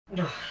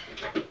There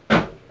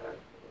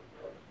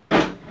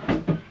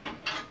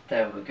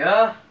we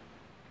go.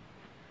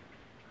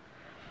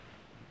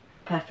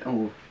 Perfect.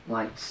 Oh,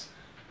 lights.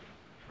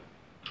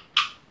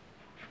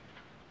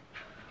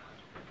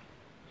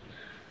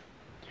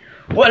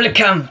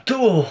 Welcome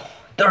to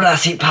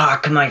Jurassic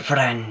Park, my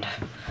friend.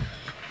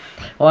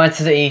 What does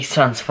the E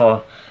stands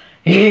for?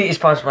 It's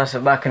supposed to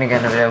be back and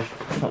again a video.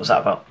 What was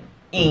that about?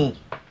 E.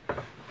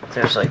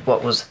 Seriously,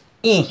 what was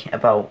E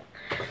about?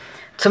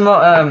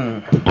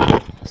 Tomorrow,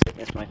 stick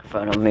this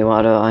microphone on me,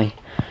 why don't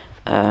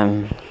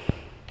I?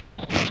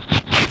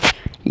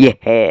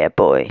 Yeah,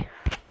 boy.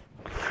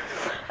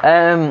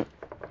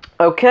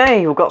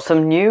 Okay, we've got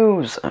some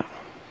news.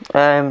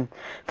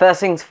 First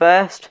things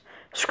first,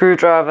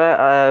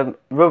 Screwdriver,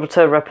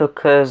 Roboto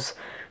Replicas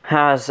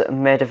has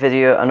made a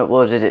video and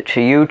uploaded it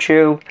to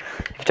YouTube.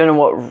 If you don't know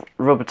what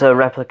Roboto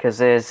Replicas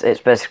is,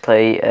 it's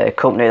basically a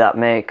company that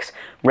makes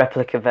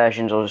replica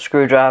versions of the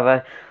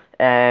Screwdriver.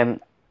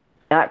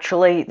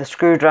 Actually, the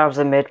screwdrivers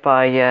are made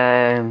by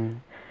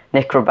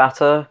Nick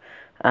Robato,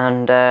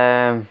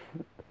 and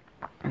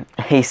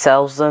he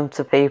sells them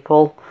to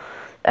people.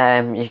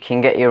 You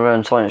can get your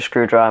own Sonic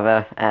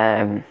Screwdriver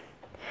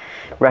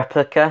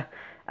replica,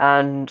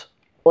 and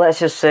let's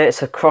just say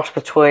it's a cross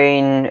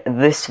between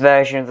this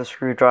version of the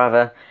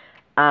screwdriver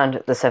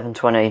and the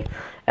 720.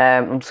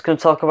 I'm just going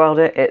to talk about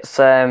it. It's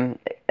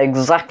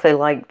exactly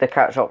like the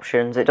catch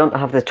options. It don't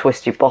have the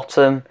twisty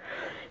bottom,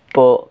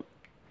 but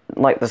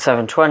like the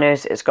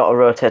 720s, it's got a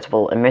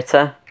rotatable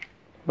emitter,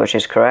 which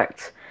is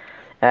correct.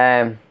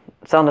 Sound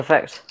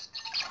effect.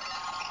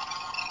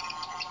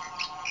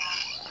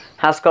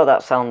 Has got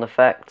that sound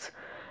effect.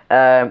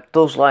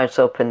 Does light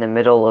up in the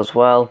middle as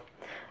well.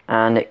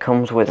 And it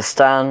comes with a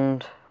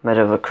stand made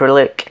of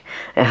acrylic.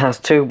 It has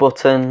two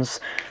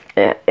buttons.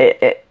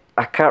 I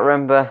can't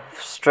remember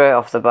straight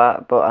off the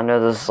bat, but I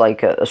know there's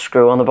like a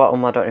screw on the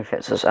bottom. I don't know if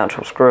it's an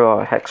actual screw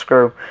or a hex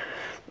screw.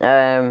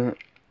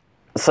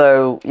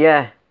 So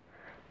yeah,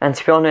 and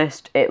to be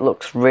honest, it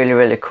looks really,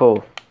 really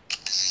cool.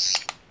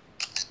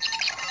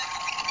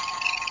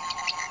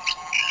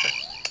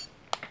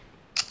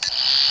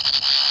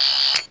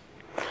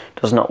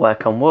 Does not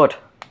work on wood.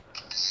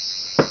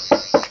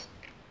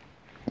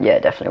 Yeah,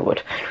 definitely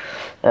would.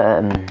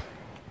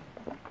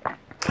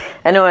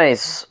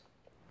 Anyways,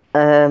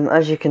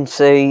 as you can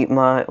see,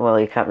 well,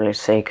 you can't really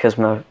see because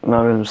my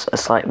room's a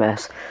slight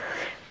mess.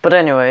 But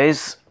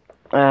anyways,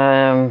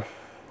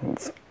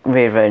 it's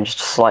rearranged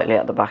slightly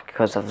at the back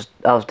because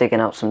I was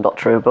digging out some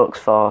Doctor Who books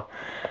for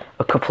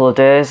a couple of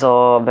days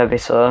or maybe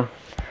so.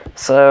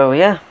 So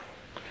yeah,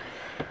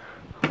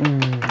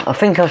 I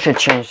think I should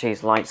change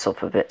these lights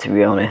up a bit, to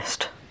be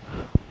honest.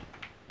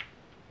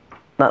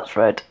 That's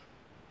red.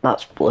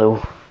 That's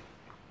blue.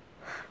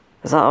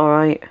 Is that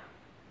alright?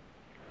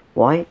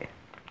 White?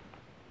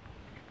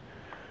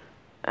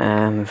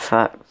 In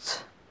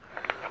fact,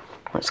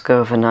 let's go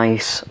with a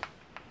nice...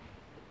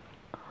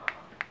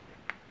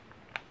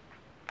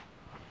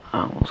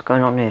 Oh, what's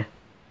going on here?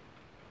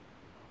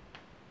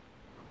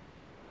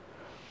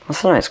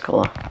 That's a nice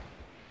colour.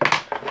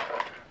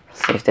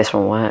 Let's see if this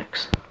one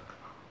works.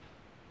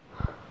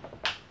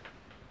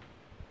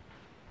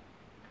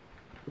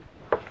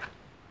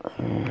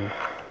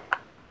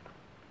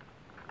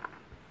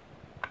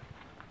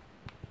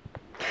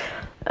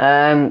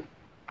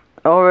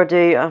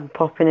 Already I'm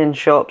popping in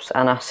shops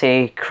and I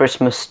see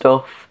Christmas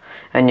stuff,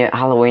 and yet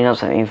Halloween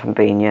hasn't even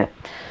been yet.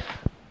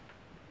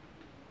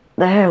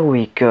 There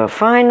we go,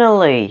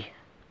 finally!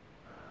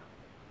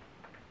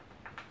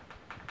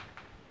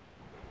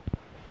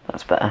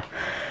 That's better.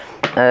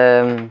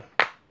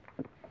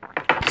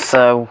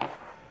 So,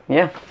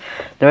 yeah.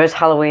 There is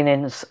Halloween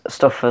in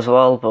stuff as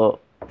well, but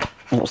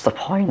what's the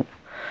point?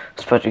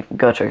 I suppose you can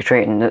go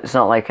trick-or-treating. It's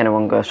not like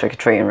anyone goes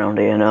trick-or-treating around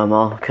here no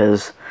more,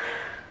 because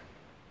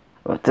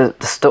they're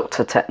stuck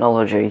to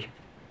technology.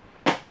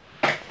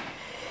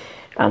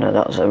 I know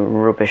that was a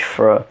rubbish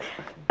throw.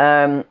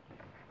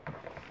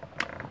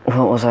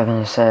 What was I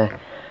going to say?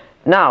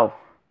 Now,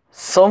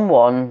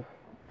 someone...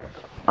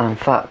 In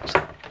fact,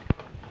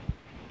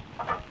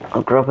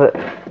 I'll grab it.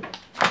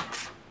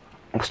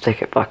 I'll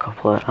stick it back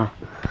up later.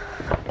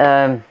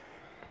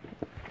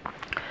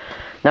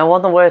 Now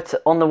on the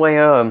way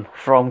home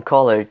from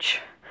college,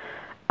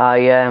 I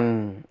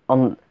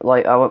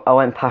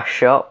went past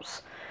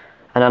shops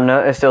and I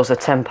noticed there was a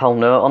 £10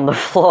 note on the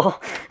floor.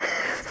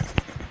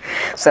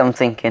 So I'm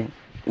thinking,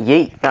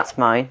 yeet, that's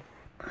mine.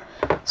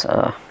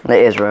 So it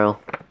is real.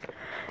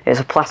 It's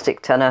a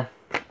plastic tenner.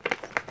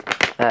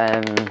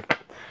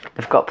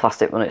 They've got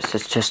plastic on it, so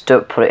just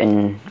don't put it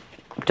in.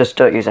 Just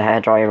don't use a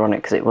hairdryer on it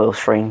because it will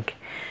shrink.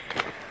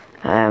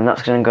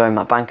 That's going to go in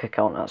my bank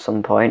account at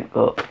some point,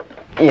 but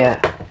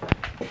yeah.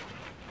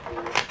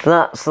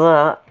 That's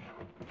that.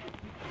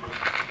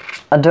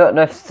 I don't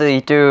know if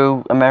they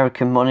do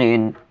American money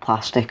in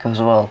plastic as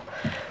well.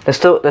 The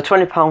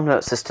 £20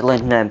 notes are still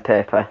in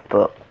paper,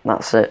 but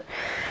that's it.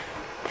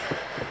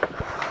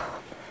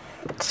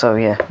 So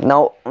yeah,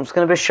 now I'm just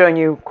going to be showing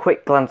you a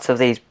quick glance of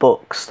these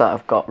books that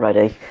I've got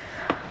ready.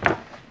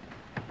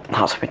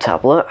 That's my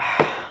tablet.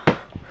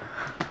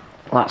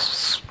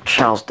 That's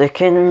Charles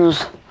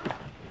Dickens.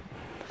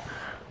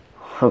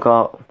 I've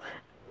got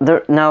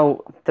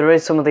there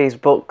is some of these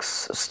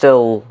books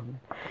still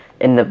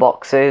in the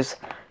boxes,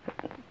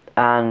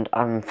 and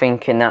I'm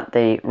thinking that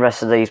the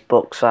rest of these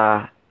books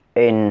are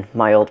in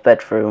my old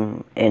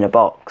bedroom in a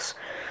box.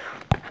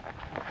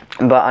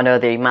 But I know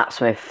the Matt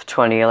Smith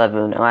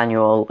 2011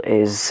 manual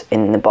is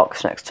in the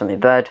box next to my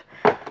bed,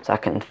 so I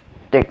can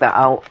dig that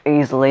out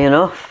easily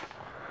enough.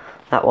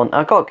 That one,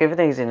 I got given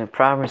these in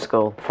primary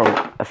school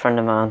from a friend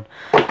of mine,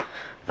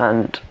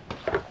 and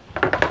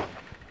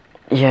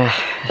yeah,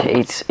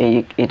 he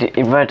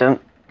read them.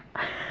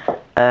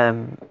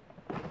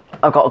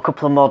 I got a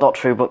couple of more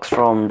Doctor Who books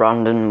from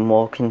Brandon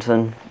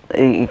Walkington.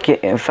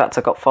 In fact,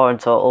 I got 4 in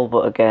total,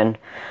 but again,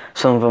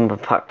 some of them are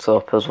packed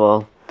up as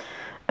well.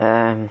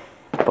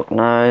 Book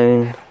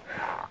 9,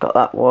 got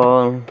that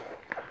one,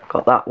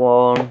 got that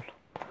one,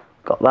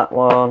 got that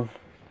one.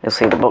 You'll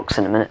see the books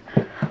in a minute.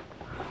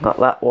 Got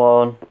that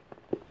one,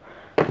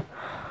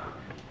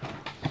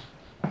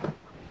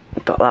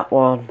 got that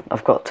one.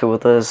 I've got 2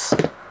 others,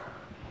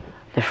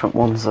 different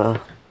ones though.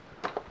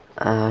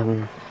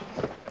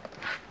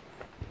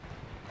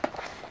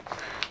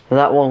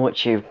 That one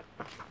which you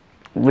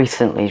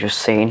recently just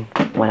seen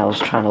when I was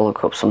trying to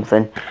look up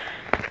something.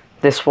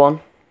 This one,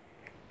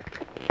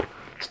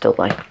 still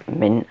like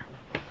mint.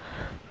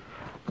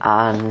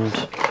 And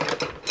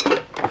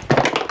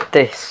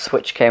this,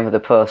 which came with a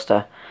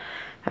poster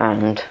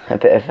and a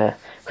bit of a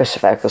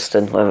Christopher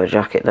Eccleston leather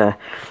jacket there.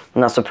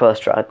 And that's the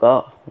poster I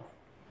got.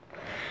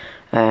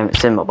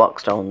 It's in my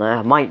box down there.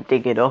 I might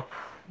dig it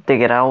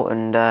out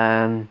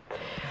and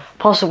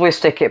possibly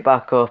stick it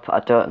back up. I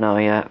don't know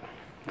yet.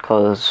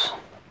 Because,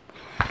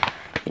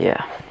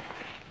 yeah,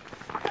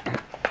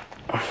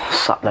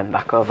 slap them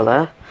back over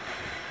there.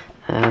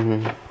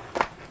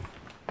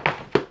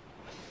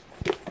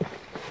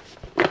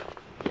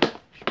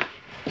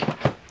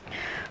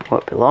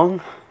 Won't be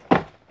long.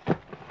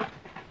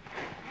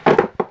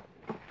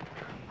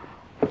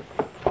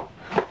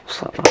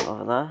 Slap that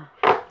over there.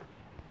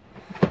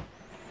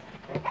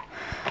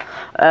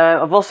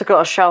 I've also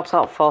got a shout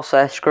out for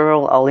Sir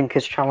Squirrel. I'll link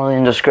his channel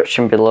in the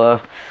description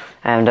below.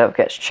 Don't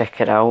forget to check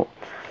it out.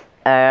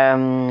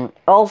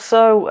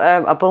 Also,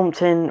 I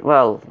bumped in,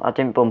 well, I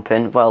didn't bump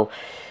in, well,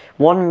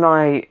 one of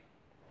my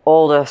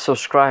older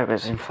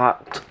subscribers, in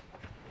fact.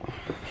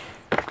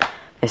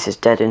 This is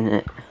dead, isn't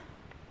it?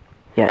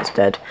 Yeah, it's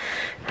dead.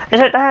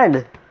 Is it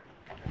dead?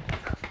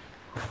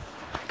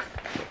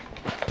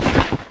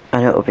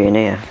 I know it'll be in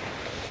here.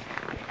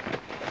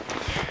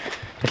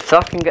 If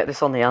I can get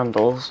this on the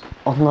handles,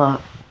 on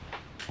that.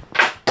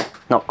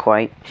 Not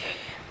quite.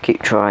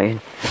 Keep trying.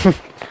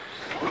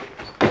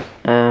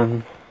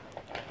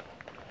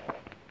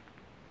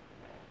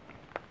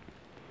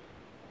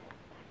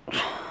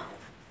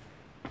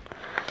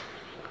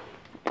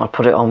 I'll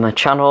put it on my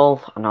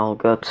channel and I'll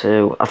go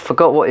to, I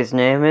forgot what his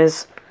name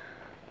is,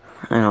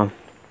 hang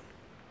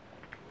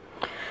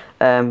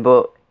on,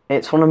 but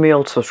it's one of my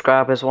old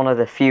subscribers, one of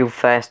the few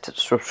first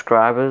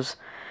subscribers,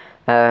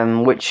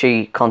 which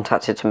he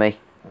contacted me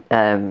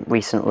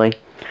recently,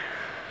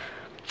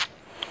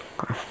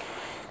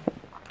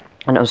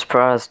 and I'm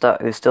surprised that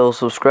he's still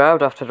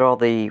subscribed after all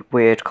the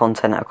weird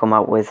content I come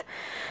out with.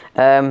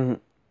 And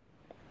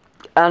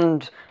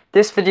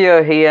this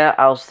video here,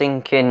 I was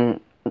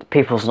thinking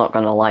people's not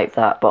going to like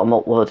that, but I'm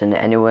uploading it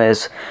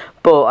anyways.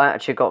 But I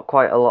actually got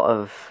quite a lot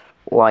of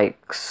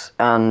likes,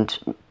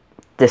 and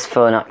this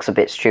phone acts a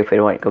bit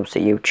stupid when it comes to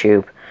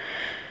YouTube.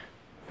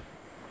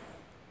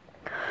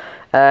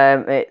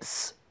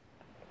 It's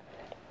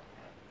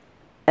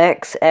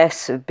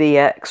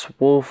XSBX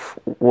Wolf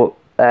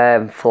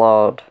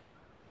Flawed.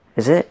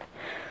 Is it?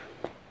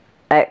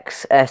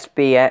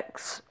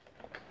 XSBX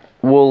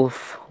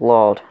Wolf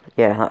Lord.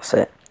 Yeah, that's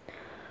it.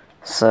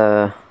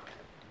 So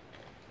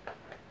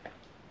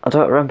I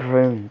don't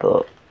remember him,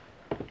 but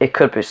it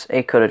could be.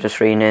 He could have just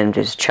renamed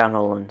his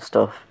channel and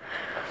stuff.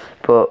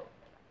 But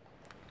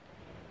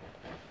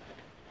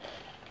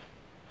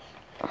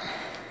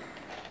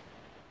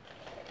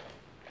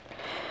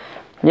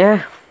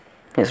yeah,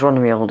 it's one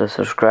of my older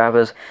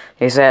subscribers.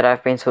 He said,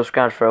 I've been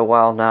subscribed for a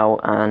while now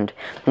and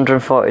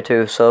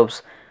 142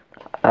 subs.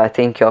 I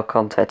think your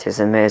content is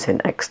amazing,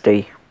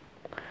 XD.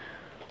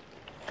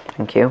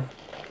 Thank you.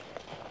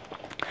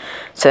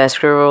 Sir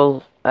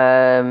Squirrel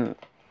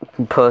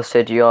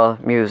posted your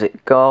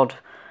music god,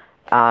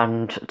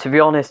 and to be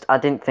honest, I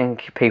didn't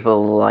think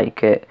people would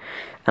like it,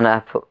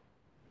 and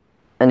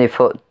he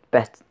put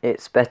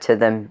it's better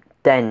than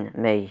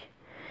me.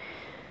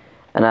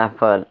 And I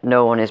put,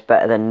 no one is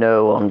better than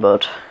no one,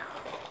 bud.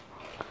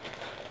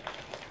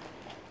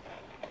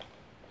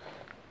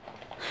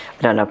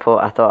 Then I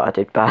thought I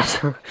did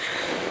bad.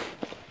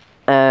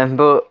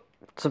 But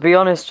to be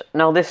honest,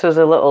 now this was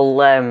a little,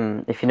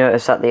 if you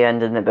notice at the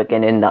end and the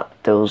beginning that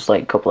there was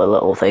like a couple of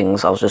little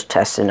things I was just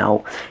testing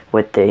out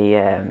with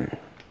the,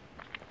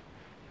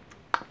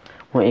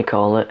 what do you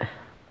call it?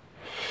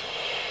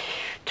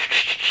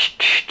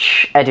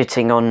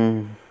 Editing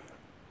on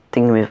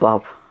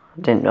Thingamablob.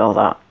 Didn't know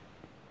that.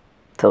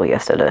 till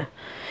yesterday.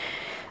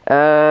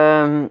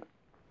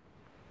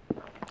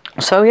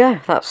 So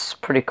yeah, that's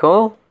pretty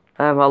cool.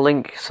 I'll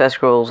link Says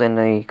Scrolls in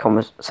the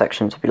comment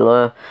sections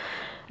below.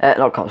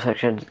 Not comment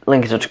section,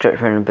 link in the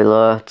description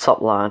below.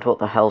 Top line, what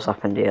the hell's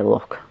happened here,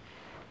 look.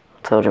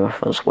 I told you my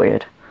phone's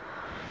weird.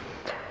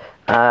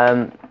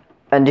 And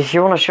if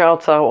you want to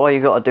shout out, all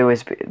you got to do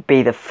is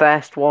be the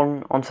first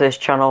one onto this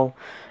channel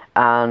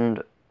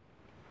and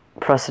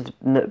press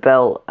the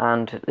bell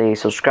and the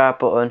subscribe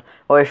button.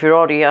 Or if you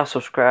already are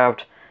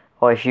subscribed,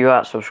 or if you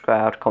aren't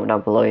subscribed, comment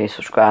down below you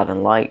subscribed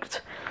and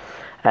liked.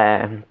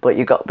 But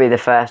you got to be the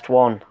first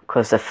one,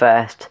 because the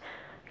first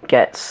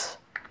gets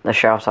the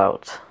shout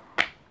out.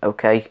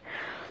 Okay.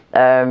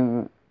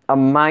 I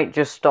might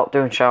just stop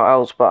doing shout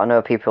outs, but I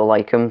know people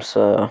like them,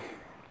 so.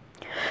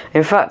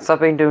 In fact, I've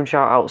been doing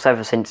shout outs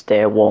ever since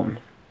day one.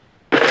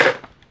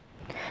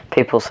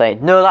 People say,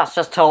 no, that's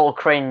just total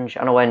cringe.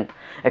 And I went,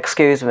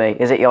 excuse me,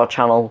 is it your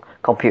channel?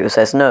 Computer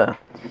says no.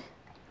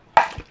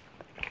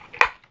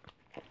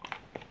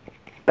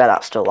 Bet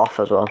that's still off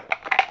as well.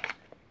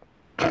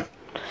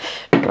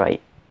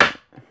 Right.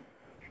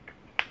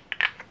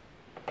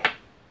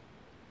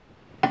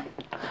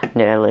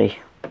 Nearly.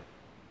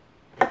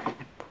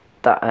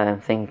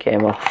 That thing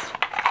came off.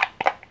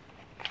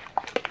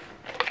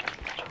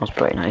 Smells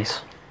pretty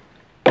nice.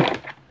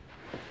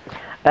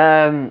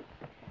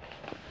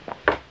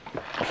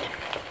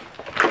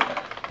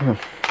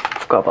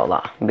 Forgot about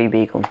that.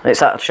 BB gun.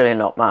 It's actually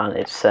not mine,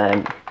 it's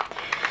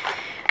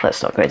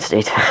let's not go into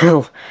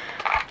detail.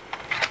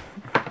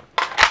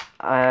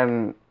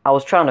 I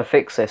was trying to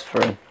fix this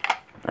for him,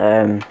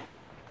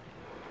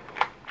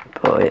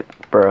 but it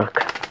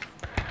broke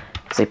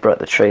because he broke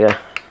the trigger.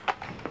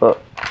 But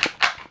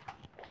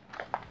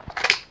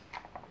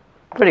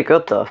pretty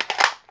good though,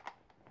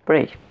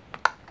 pretty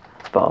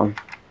spot on.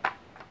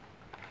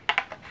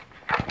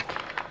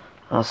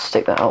 I'll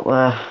stick that up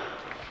there.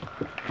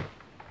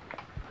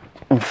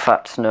 In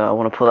fact, no, I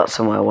want to put that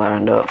somewhere where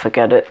I don't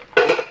forget it.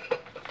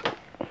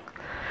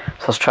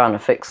 So I was trying to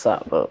fix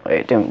that, but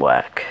it didn't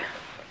work.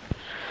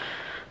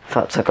 In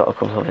fact, I got a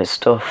couple of his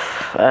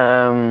stuff.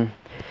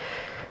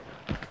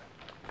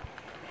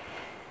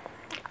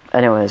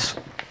 Anyways.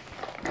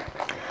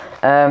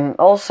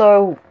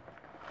 Also,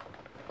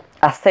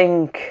 I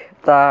think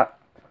that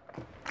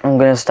I'm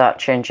going to start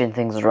changing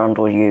things around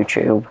with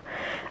YouTube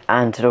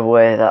and to the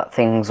way that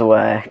things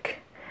work.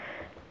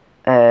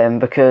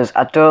 Because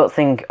I don't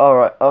think,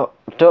 alright,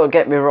 don't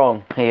get me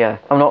wrong here,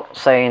 I'm not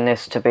saying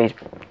this to be,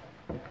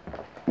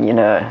 you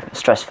know,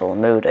 stressful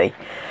and moody.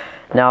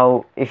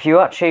 Now, if you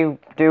actually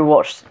do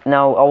watch,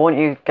 now I want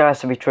you guys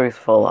to be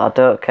truthful, I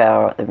don't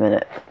care at the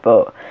minute,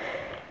 but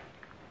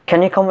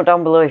can you comment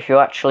down below if you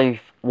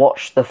actually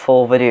watch the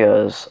full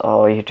videos,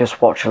 or you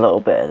just watch a little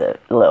bit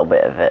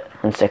of it,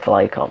 and stick a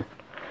like on?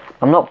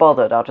 I'm not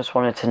bothered, I just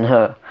wanted to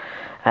know,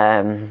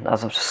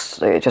 as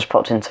it just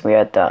popped into my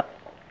head that,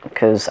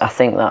 because I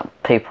think that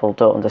people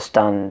don't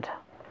understand,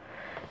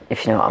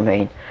 if you know what I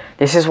mean.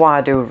 This is why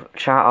I do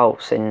shout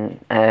outs in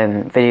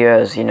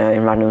videos, you know,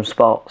 in random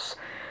spots,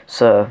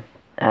 so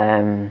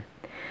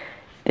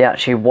they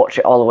actually watch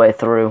it all the way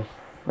through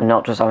and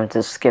not just having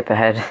to skip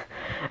ahead.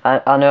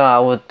 I know I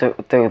would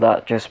do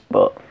that,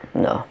 but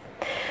no.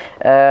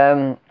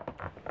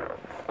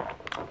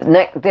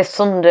 This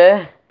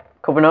Sunday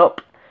coming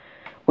up,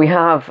 we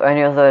have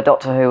another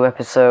Doctor Who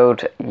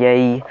episode,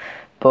 yay,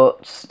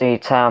 but the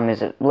time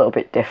is a little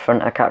bit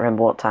different. I can't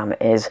remember what time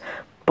it is,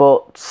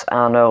 but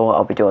I know what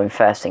I'll be doing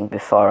first thing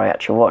before I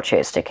actually watch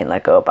it, sticking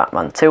Lego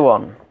Batman 2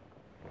 on.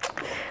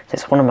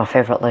 It's one of my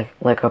favourite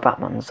Lego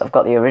Batmans. I've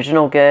got the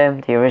original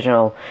game, the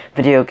original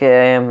video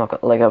game, I've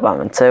got Lego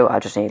Batman 2, I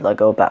just need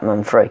Lego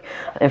Batman 3.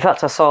 In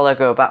fact, I saw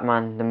Lego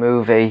Batman, the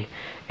movie,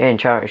 in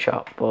charity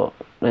shop, but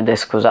the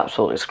disc was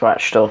absolutely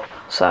scratched up,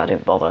 so I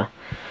didn't bother.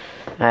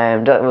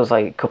 That was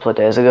like a couple of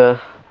days ago,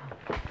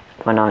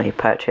 when I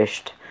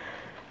purchased,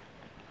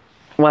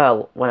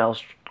 well, when I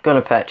was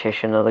going to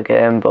purchase another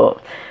game,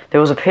 but there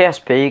was a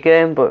PSP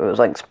game, but it was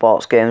like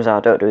sports games. I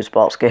don't do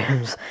sports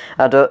games.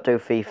 I don't do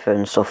FIFA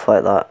and stuff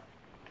like that.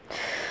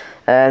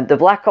 The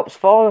Black Ops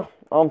 4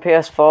 on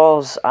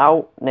PS4's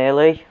out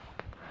nearly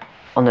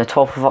on the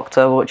 12th of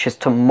October, which is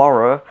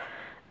tomorrow.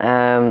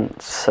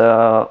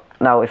 So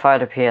now if I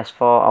had a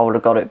PS4 I would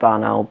have got it by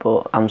now,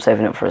 but I'm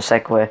saving it for a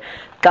Segway.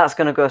 That's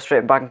going to go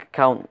straight bank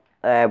account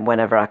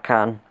whenever I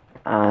can.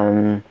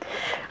 I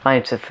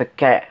need to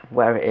forget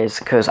where it is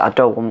because I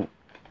don't want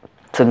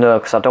to know,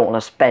 because I don't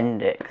want to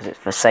spend it because it's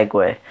for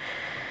Segway,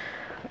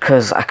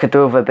 because I could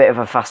do with a bit of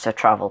a faster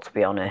travel, to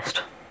be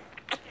honest.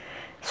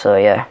 So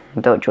yeah,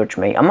 don't judge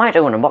me. I might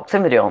do an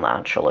unboxing video on that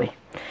actually,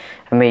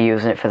 and me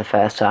using it for the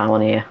first time on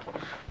here.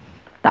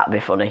 That'd be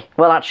funny.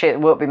 Well, actually it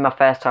won't be my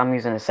first time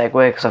using a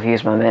Segway, because I've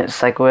used my mate's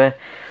Segway,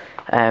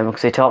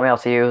 because he taught me how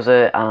to use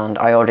it and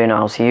I already know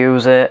how to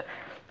use it.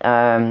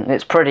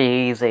 It's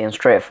pretty easy and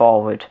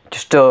straightforward.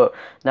 Just don't.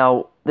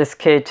 Now this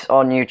kid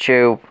on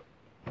YouTube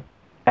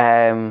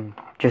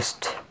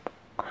just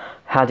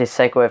had his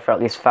Segway for at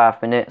least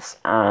 5 minutes,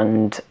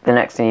 and the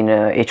next thing you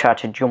know, he tried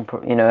to jump,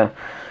 you know,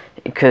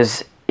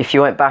 because if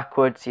you went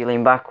backwards, you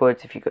lean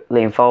backwards. If you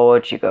lean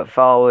forwards, you go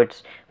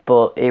forwards.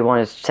 But he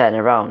wanted to turn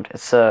around,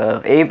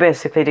 so he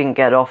basically didn't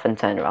get off and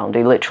turn around.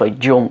 He literally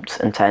jumped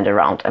and turned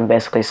around and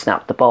basically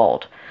snapped the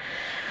board.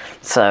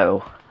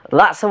 So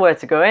that's the way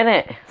to go,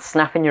 innit?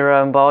 Snapping your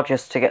own board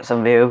just to get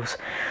some views.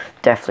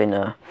 Definitely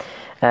no.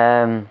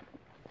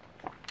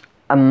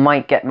 I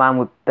might get mine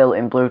with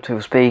built-in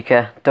Bluetooth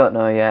speaker. Don't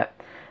know yet.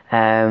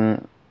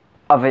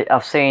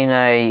 I've seen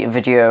a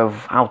video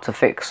of how to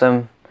fix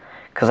them,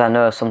 because I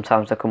know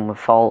sometimes they come with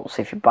faults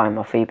if you buy them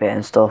off eBay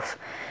and stuff.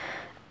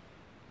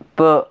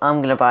 But I'm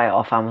going to buy it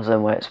off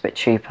Amazon where it's a bit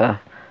cheaper.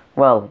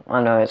 Well,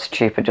 I know it's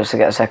cheaper just to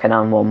get a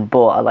second-hand one,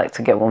 but I like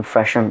to get one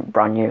fresh and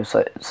brand new so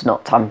it's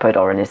not tampered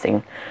or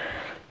anything.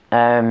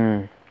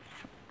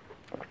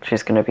 Which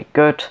is going to be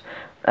good.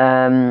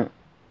 I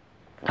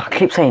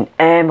keep saying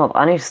aim.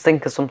 I need to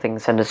think of something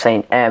instead of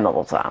saying aim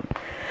all the time.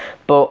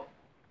 But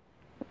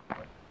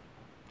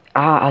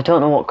I don't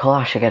know what colour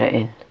I should get it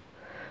in.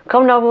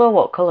 Comment down below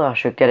what colour I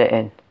should get it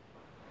in.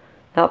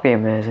 That'd be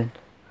amazing.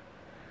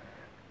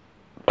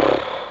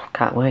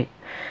 Can't wait.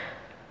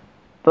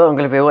 But I'm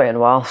going to be waiting a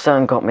while. Still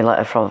haven't got my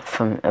letter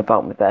from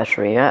about my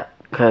battery yet,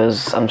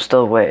 because I'm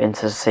still waiting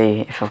to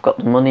see if I've got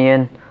the money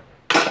in.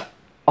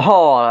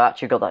 Oh, I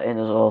actually got that in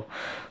as well.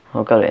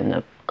 I've got it in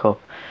the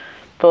cup.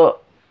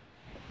 But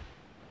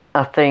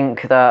I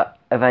think that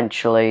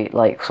eventually,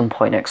 like some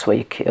point next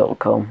week, it'll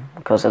come,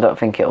 because I don't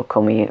think it'll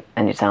come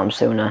anytime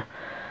sooner.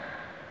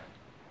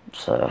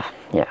 So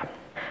yeah,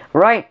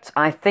 right.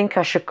 I think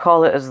I should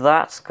call it as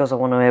that, because I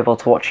want to be able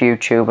to watch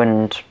YouTube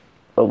and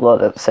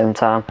upload at the same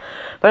time.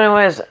 But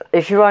anyways,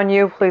 if you are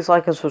new, please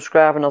like and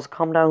subscribe, and also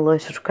comment down below,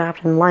 subscribe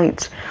and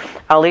liked.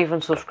 I'll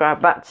even subscribe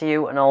back to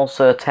you, and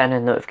also turn the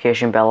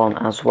notification bell on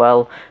as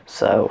well.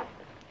 So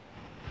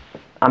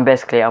I'm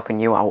basically helping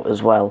you out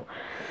as well.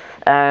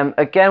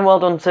 Again, well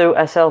done to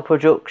SL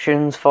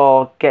Productions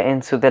for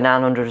getting to the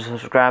 900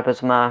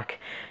 subscribers mark.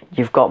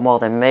 You've got more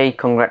than me.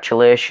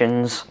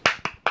 Congratulations.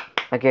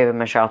 I gave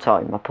him a shout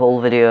out in my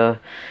poll video,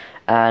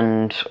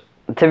 and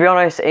to be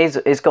honest,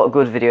 he's got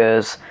good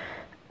videos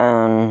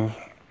and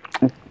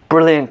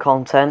brilliant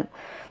content.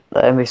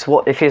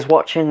 If he's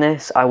watching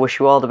this, I wish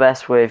you all the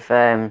best with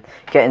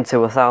getting to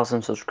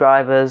 1,000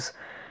 subscribers,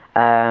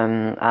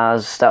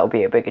 as that'll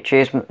be a big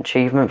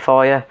achievement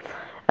for you.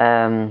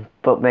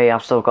 But me,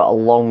 I've still got a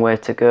long way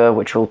to go,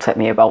 which will take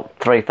me about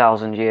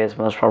 3,000 years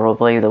most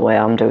probably, the way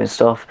I'm doing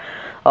stuff.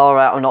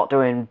 Alright, I'm not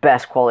doing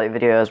best quality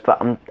videos,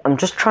 but I'm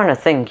just trying to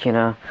think, you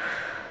know.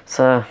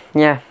 So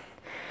yeah.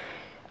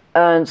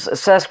 And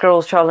Seth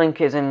Scroll's channel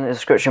link is in the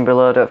description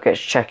below. Don't forget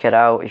to check it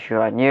out if you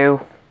are new,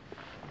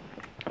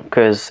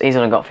 because he's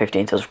only got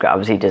 15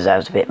 subscribers. He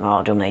deserves a bit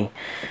more, doesn't he?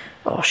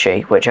 Or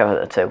she, whichever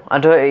the two. I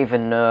don't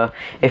even know.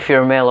 If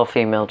you're a male or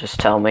female, just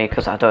tell me,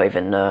 because I don't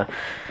even know.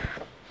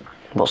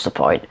 What's the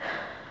point?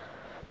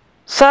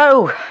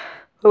 So,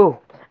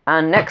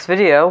 and next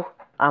video,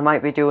 I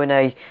might be doing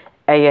a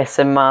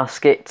ASMR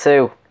skit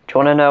too. Do you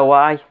want to know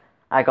why?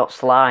 I got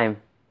slime.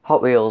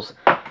 Hot Wheels.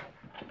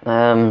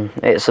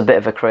 It's a bit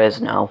of a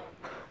craze now.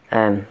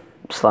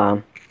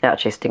 Slime. It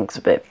actually stinks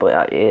a bit,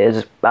 but it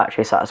is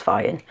actually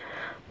satisfying.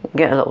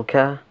 Get a little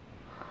car.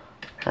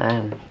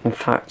 In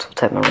fact, I'll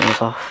take my rings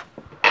off.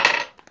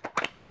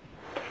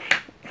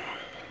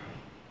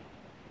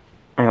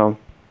 Hang on.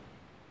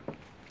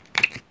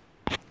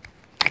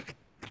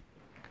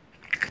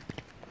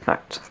 In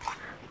fact,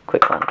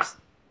 quick glance.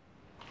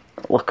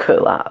 Look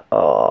at that.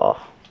 Oh.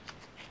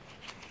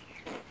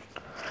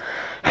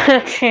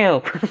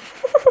 Chill.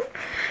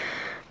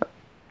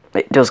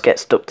 It does get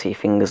stuck to your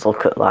fingers,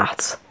 look at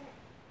that.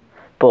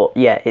 But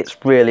yeah, it's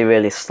really,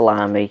 really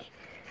slimy.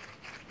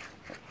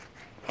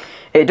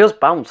 It does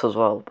bounce as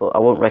well, but I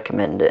won't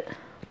recommend it.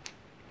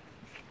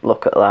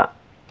 Look at that.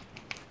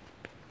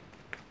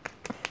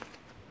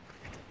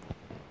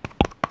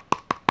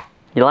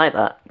 You like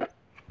that?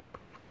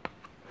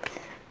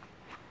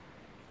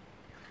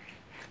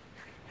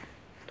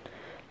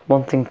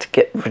 One thing to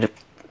get rid of.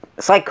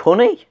 It's like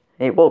honey.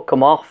 It won't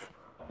come off.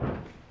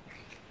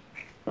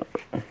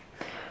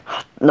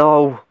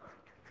 No.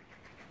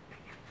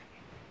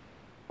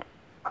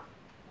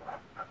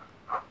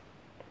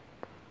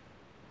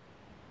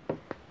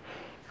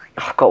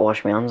 I've got to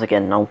wash my hands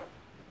again now.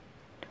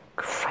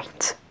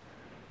 Great.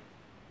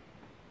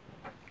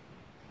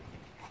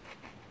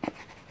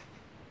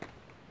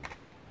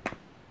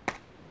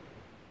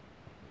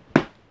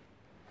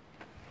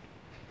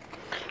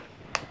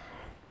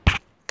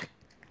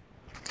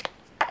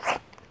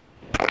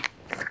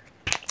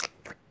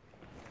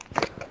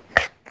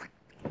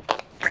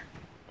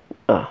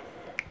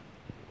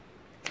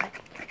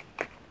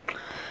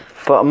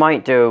 But I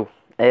might do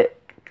it.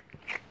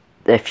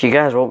 If you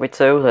guys want me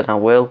to, then I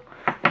will.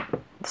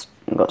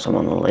 I've got some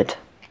on the lid.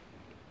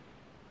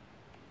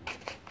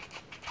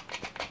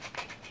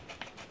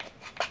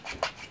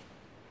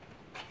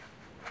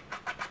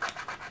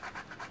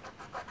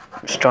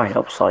 Just drying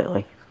up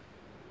slightly.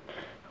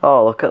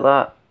 Oh, look at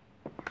that.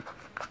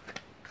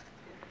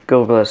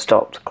 Google has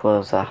stopped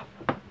close app.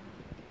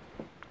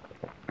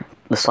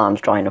 The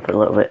slime's drying up a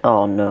little bit.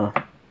 Oh no.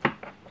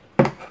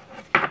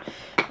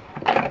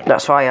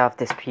 That's why I have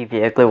this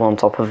PVA glue on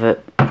top of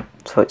it,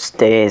 so it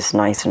stays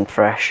nice and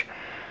fresh.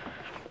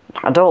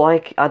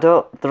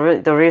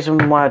 The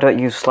reason why I don't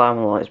use slime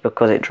a lot is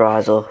because it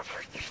dries up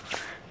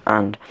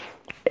and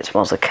it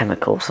smells like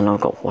chemicals, and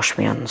I've got to wash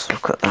my hands.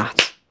 Look at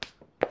that.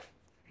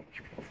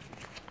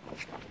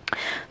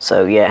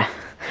 So yeah,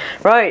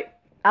 right,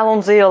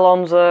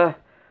 Alonso